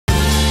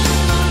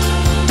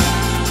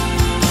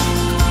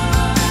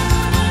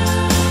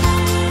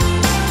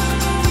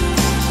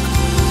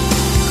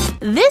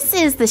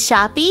the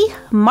Shoppy,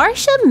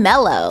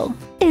 Marshmallow.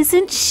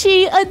 Isn't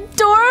she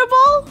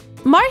adorable?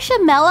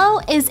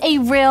 Marshmallow is a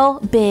real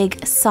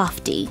big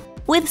softie.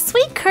 With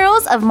sweet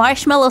curls of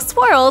marshmallow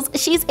swirls,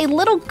 she's a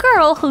little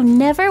girl who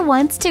never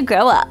wants to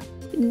grow up.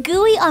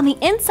 Gooey on the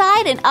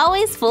inside and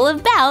always full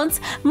of bounce,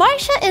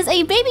 Marsha is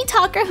a baby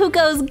talker who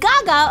goes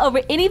gaga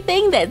over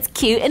anything that's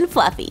cute and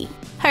fluffy.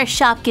 Her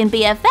Shopkin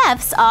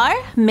BFFs are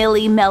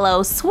Millie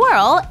Mellow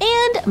Swirl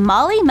and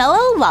Molly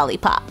Mellow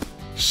Lollipop.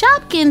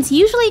 Shopkins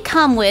usually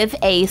come with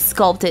a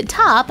sculpted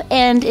top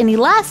and an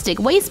elastic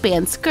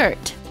waistband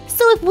skirt.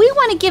 So if we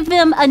want to give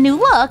them a new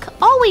look,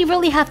 all we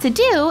really have to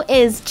do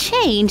is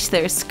change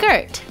their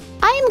skirt.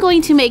 I am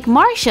going to make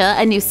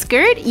Marsha a new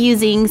skirt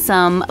using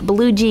some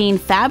blue jean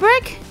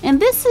fabric,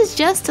 and this is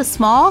just a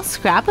small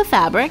scrap of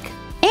fabric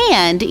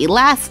and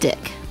elastic.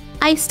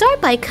 I start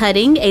by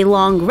cutting a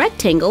long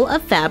rectangle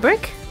of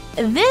fabric.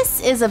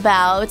 This is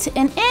about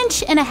 1.5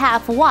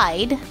 inches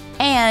wide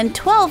and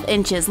 12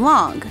 inches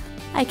long.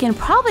 I can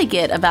probably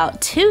get about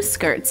 2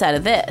 skirts out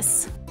of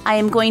this. I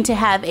am going to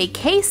have a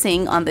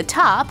casing on the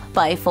top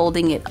by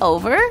folding it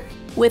over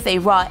with a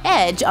raw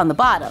edge on the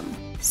bottom.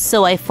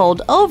 So I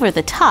fold over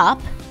the top,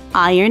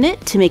 iron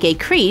it to make a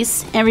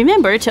crease, and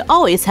remember to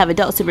always have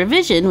adult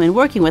supervision when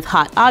working with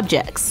hot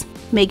objects.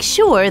 Make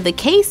sure the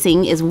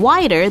casing is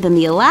wider than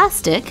the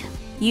elastic.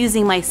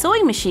 Using my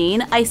sewing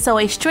machine, I sew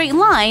a straight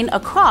line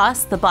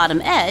across the bottom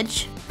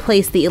edge,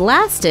 place the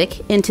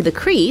elastic into the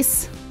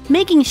crease,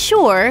 making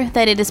sure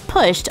that it is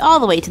pushed all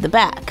the way to the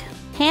back.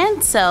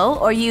 Hand sew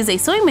or use a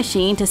sewing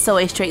machine to sew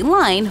a straight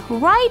line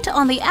right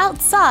on the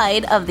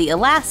outside of the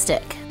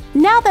elastic.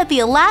 Now that the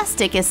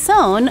elastic is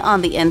sewn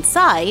on the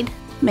inside,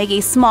 make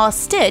a small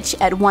stitch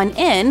at one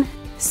end,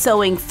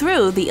 sewing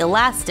through the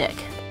elastic.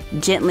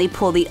 Gently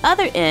pull the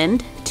other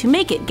end to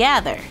make it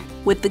gather.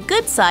 With the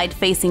good side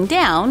facing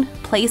down,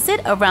 place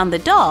it around the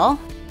doll.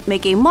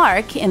 Make a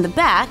mark in the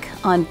back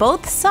on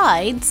both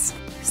sides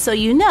so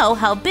you know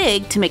how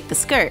big to make the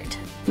skirt.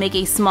 Make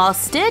a small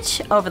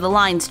stitch over the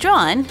lines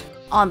drawn.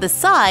 On the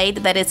side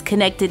that is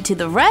connected to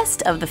the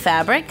rest of the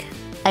fabric,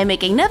 I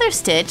make another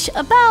stitch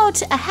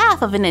about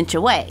 1/2 inch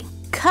away.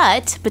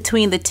 Cut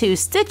between the 2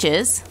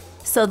 stitches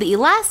so the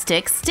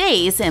elastic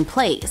stays in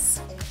place.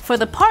 For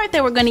the part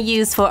that we're going to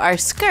use for our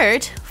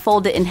skirt,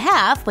 fold it in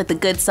half with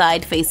the good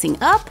side facing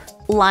up,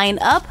 line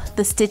up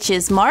the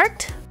stitches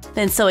marked,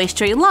 then sew a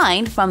straight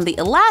line from the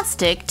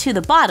elastic to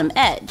the bottom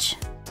edge.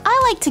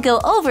 I like to go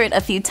over it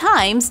a few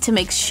times to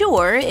make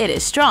sure it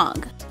is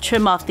strong.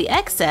 Trim off the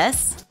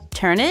excess,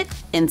 turn it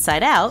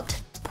inside out,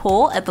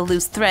 pull at the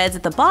loose threads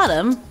at the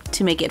bottom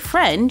to make it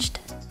fringed,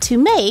 to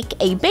make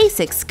a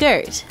basic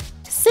skirt.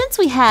 Since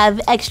we have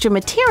extra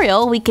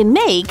material, we can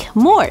make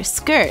more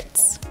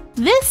skirts.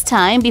 This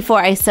time,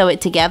 before I sew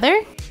it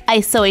together,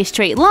 I sew a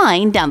straight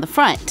line down the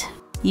front.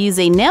 Use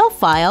a nail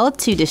file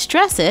to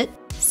distress it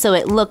so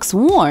it looks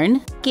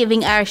worn,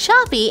 giving our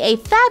Shoppy a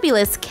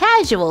fabulous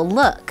casual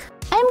look.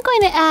 I'm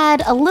going to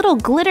add a little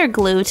glitter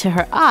glue to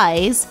her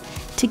eyes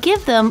to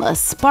give them a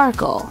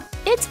sparkle.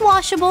 It's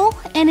washable,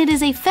 and it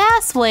is a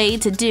fast way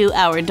to do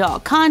our doll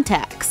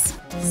contacts.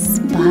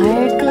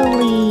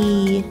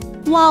 Sparkly!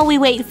 While we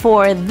wait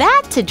for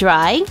that to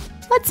dry,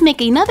 let's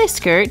make another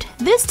skirt.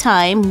 This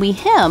time we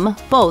hem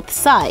both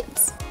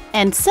sides.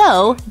 And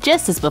sew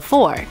just as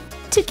before.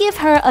 To give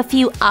her a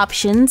few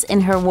options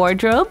in her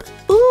wardrobe,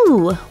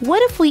 ooh,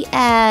 what if we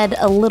add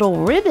a little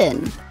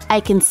ribbon? I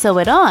can sew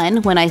it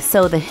on when I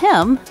sew the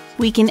hem.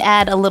 We can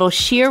add a little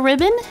sheer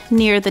ribbon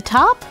near the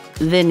top,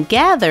 then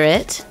gather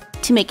it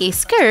to make a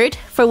skirt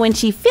for when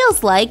she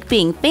feels like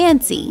being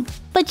fancy.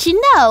 But you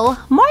know,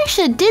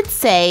 Marsha did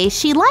say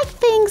she liked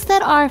things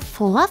that are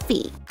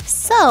fluffy.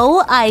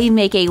 So I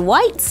make a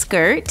white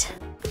skirt,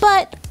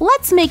 but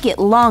let's make it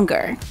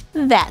longer.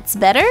 That's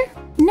better.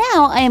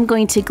 Now I am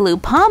going to glue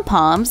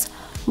pom-poms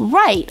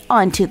right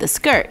onto the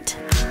skirt.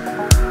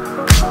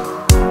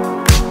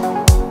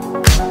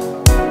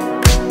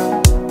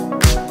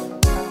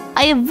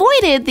 I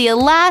avoided the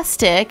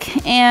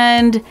elastic,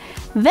 and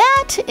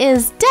that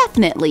is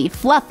definitely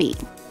fluffy.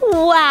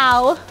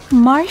 Wow!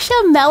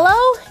 Marsha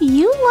Mellow,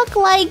 you look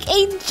like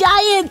a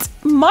giant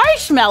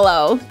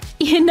marshmallow!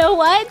 You know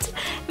what?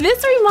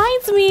 This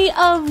reminds me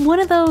of one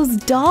of those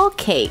doll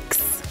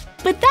cakes.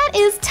 But that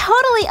is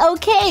totally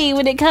okay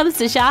when it comes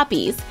to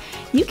Shoppies.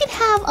 You can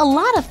have a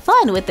lot of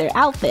fun with their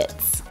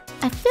outfits.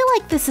 I feel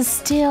like this is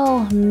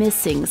still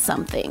missing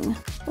something.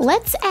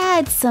 Let's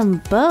add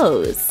some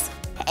bows.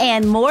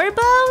 And more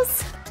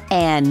bows?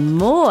 And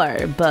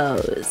more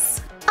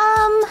bows.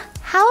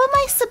 How am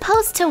I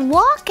supposed to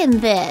walk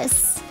in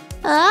this?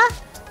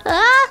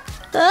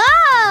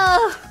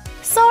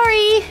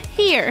 Sorry.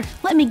 Here,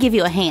 let me give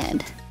you a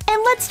hand.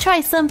 And let's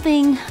try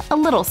something a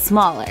little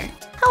smaller.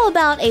 How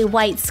about a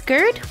white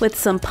skirt with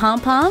some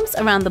pom-poms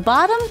around the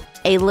bottom,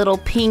 a little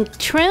pink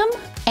trim,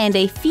 and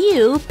a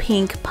few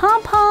pink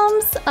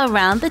pom-poms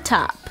around the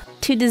top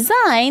to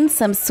design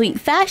some sweet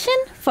fashion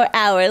for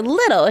our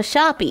little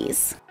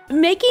Shoppies.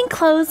 Making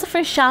clothes for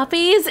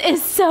Shoppies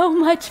is so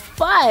much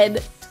fun!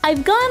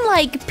 I've gone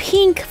like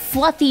pink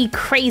fluffy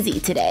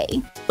crazy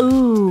today.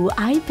 Ooh,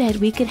 I bet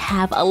we could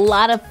have a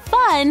lot of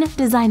fun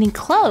designing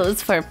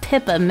clothes for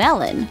Pippa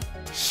Melon.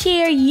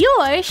 Share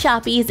your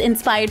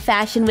Shoppies-inspired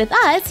fashion with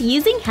us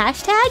using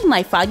hashtag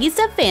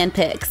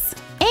MyFroggyStuffFanPics.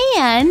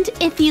 And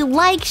if you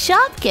like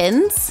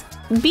Shopkins,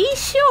 be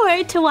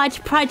sure to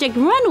watch Project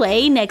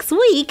Runway next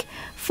week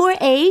for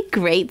a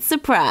great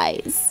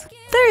surprise.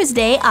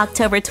 Thursday,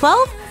 October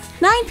 12th,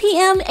 9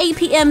 p.m., 8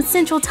 p.m.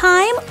 Central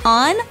Time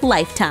on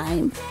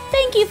Lifetime.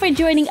 Thank you for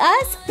joining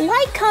us.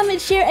 Like,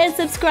 comment, share, and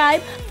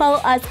subscribe. Follow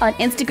us on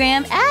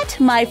Instagram at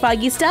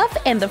MyFroggyStuff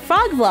and The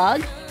Frog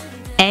Vlog.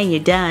 And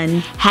you're done.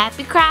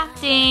 Happy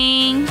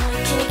crafting!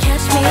 Can you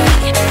catch me?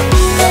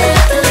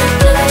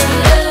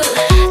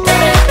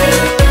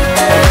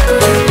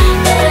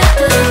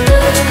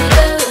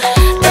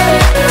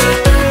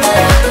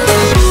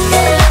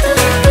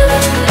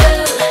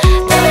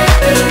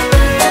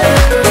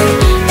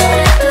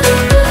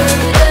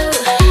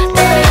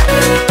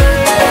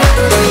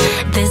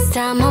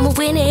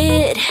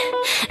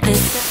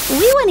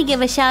 We want to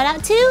give a shout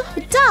out to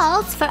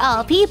Dolls for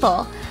All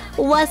People.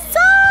 What's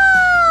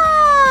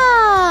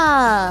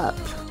up?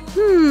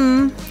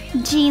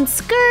 Jean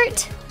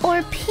skirt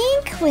or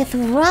pink with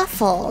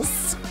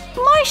ruffles?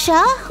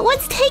 Marsha,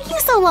 what's taking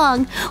so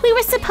long? We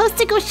were supposed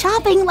to go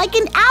shopping like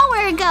an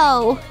hour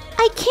ago.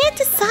 I can't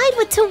decide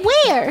what to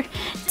wear.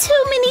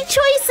 Too many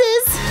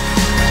choices.